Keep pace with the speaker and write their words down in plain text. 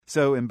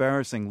So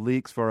embarrassing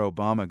leaks for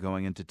Obama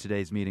going into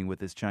today's meeting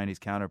with his Chinese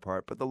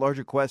counterpart. But the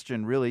larger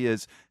question really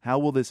is, how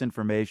will this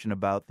information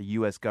about the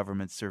U.S.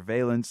 government's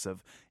surveillance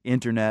of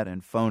Internet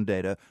and phone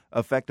data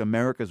affect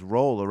America's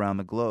role around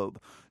the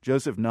globe?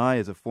 Joseph Nye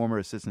is a former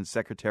Assistant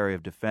Secretary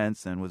of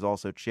Defense and was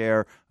also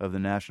chair of the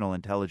National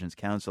Intelligence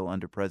Council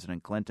under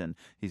President Clinton.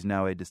 He's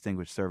now a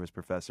distinguished service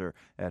professor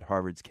at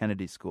Harvard's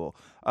Kennedy School.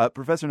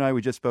 Professor Nye,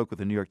 we just spoke with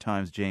the New York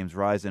Times' James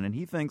Risen, and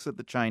he thinks that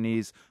the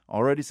Chinese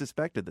already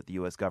suspected that the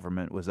U.S.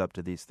 government was up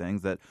to these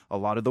things, that a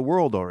lot of the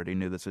world already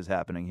knew this was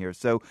happening here.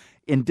 So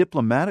in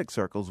diplomatic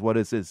circles, what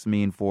does this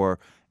mean for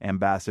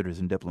ambassadors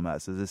and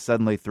diplomats? Does this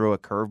suddenly throw a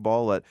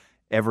curveball at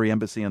every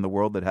embassy in the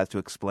world that has to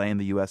explain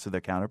the U.S. to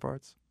their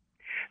counterparts?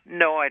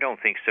 No, I don't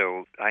think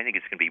so. I think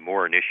it's going to be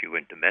more an issue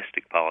in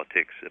domestic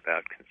politics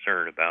about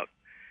concern about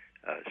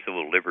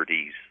civil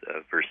liberties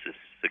versus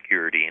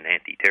security and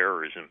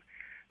anti-terrorism.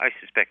 I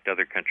suspect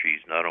other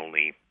countries not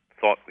only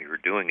thought we were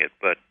doing it,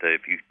 but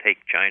if you take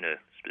China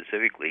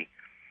specifically,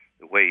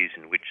 the ways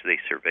in which they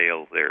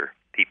surveil their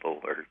people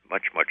are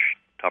much, much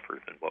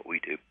tougher than what we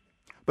do.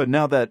 But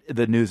now that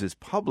the news is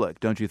public,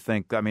 don't you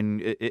think,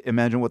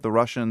 imagine what the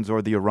Russians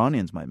or the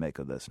Iranians might make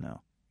of this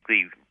now?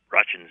 The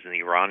Russians and the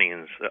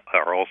Iranians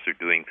are also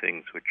doing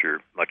things which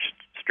are much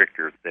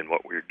stricter than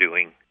what we're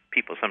doing.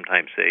 People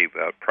sometimes say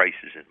about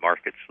prices in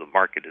markets, the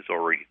market has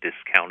already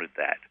discounted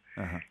that.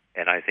 Uh-huh.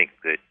 And I think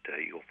that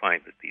you'll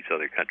find that these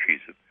other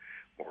countries have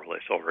more or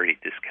less already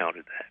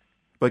discounted that.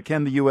 But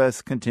can the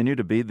U.S. continue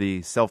to be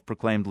the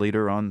self-proclaimed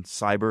leader on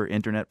cyber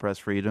internet press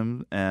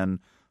freedom and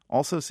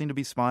also seem to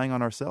be spying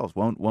on ourselves?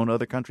 Won't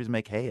other countries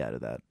make hay out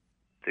of that?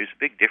 There's a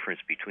big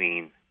difference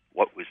between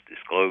what was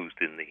disclosed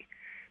in the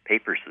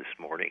papers this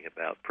morning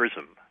about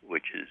PRISM,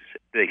 which is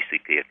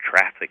basically a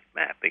traffic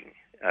mapping,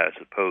 as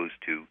opposed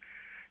to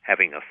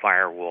having a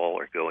firewall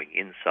or going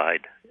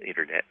inside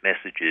Internet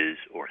messages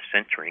or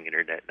censoring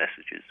Internet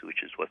messages,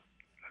 which is what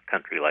a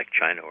country like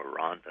China or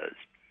Iran does.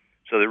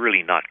 So they're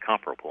really not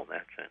comparable in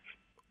that sense.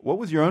 What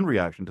was your own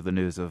reaction to the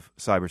news of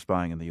cyber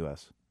spying in the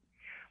U.S.?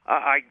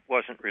 I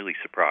wasn't really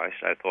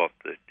surprised. I thought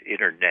that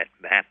Internet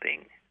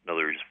mapping, in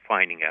other words,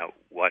 finding out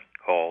what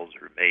calls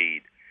are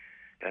made,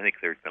 I think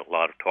there's been a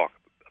lot of talk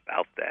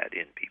about that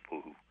in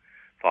people who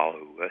follow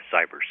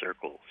cyber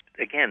circles.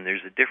 Again,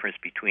 there's a difference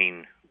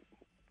between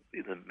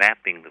the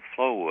mapping the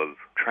flow of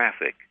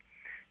traffic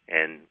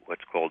and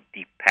what's called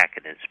deep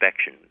packet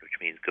inspection,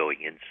 which means going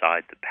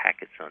inside the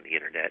packets on the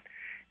Internet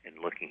and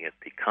looking at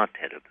the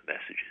content of the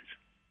messages.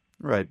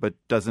 Right, but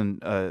doesn't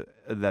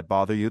that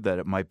bother you, that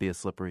it might be a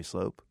slippery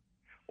slope?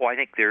 Well, I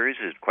think there is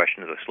a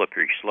question of a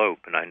slippery slope,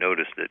 and I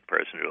noticed that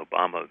President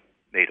Obama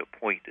made a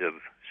point of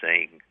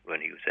saying,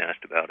 when he was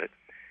asked about it,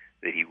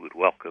 that he would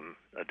welcome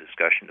a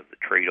discussion of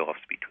the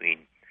trade-offs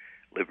between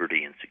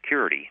liberty and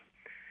security.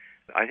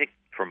 I think,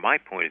 from my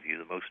point of view,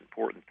 the most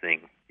important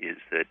thing is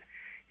that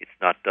it's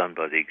not done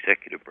by the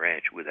executive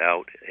branch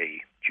without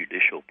a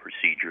judicial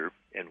procedure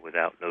and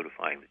without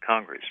notifying the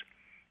Congress.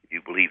 If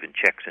you believe in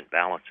checks and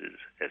balances,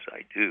 as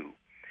I do,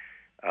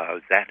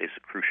 that is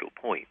a crucial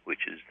point,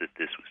 which is that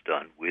this was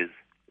done with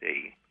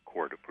a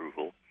court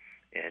approval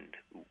and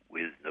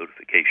with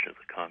notification of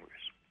the Congress.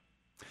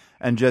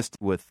 And just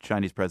with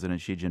Chinese President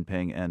Xi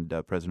Jinping and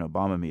President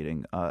Obama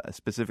meeting,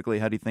 specifically,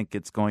 how do you think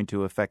it's going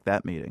to affect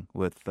that meeting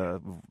with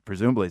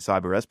presumably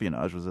cyber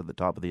espionage was at the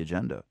top of the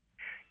agenda?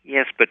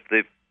 Yes, but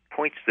the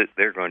points that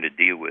they're going to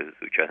deal with,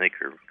 which I think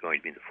are going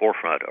to be in the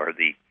forefront, are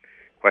the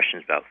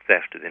questions about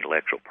theft of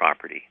intellectual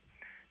property.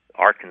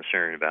 Our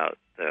concern about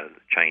the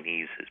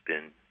Chinese has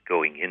been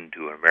going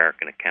into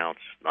American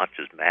accounts, not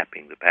just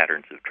mapping the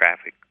patterns of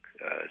traffic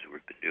as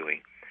we've been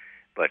doing,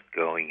 but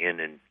going in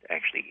and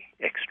actually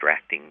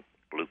extracting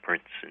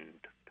blueprints and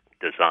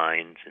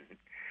designs and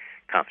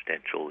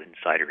confidential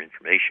insider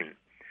information.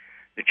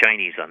 The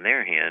Chinese, on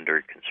their hand,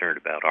 are concerned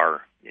about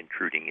our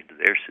intruding into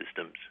their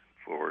systems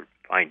for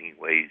finding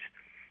ways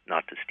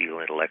not to steal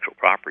intellectual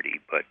property,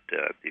 but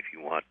if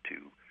you want to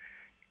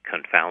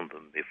confound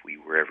them if we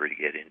were ever to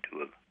get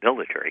into a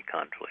military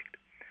conflict.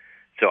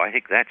 So I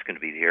think that's going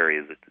to be the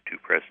area that the two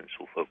presidents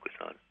will focus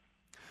on.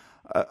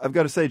 I've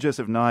got to say,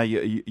 Joseph Nye,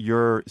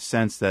 your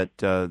sense that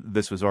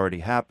this was already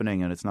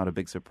happening and it's not a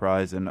big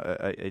surprise, and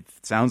it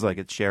sounds like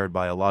it's shared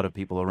by a lot of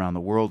people around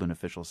the world in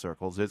official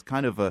circles. There's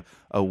kind of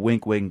a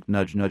wink-wink,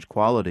 nudge-nudge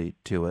quality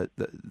to it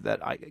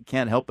that I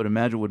can't help but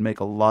imagine would make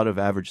a lot of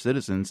average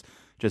citizens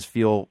just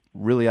feel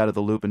really out of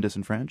the loop and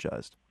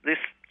disenfranchised. This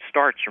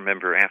starts,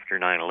 remember, after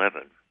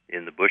 9/11.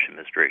 In the Bush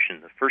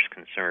administration, the first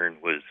concern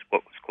was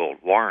what was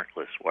called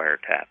warrantless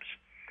wiretaps.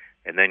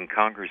 And then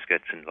Congress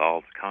gets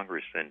involved.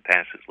 Congress then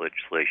passes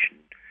legislation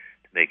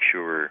to make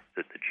sure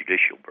that the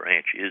judicial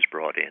branch is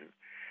brought in.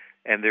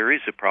 And there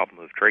is a problem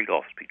of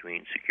trade-offs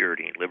between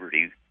security and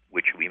liberty,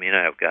 which we may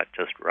not have got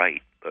just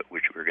right, but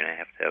which we're going to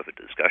have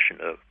a discussion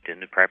of.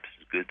 And perhaps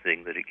it's a good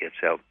thing that it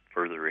gets out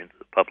further into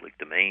the public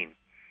domain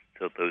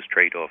so that those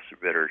trade-offs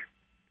are better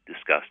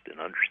discussed and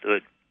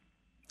understood.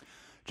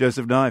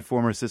 Joseph Nye,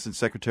 former Assistant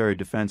Secretary of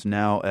Defense,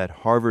 now at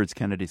Harvard's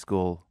Kennedy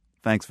School.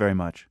 Thanks very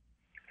much.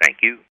 Thank you.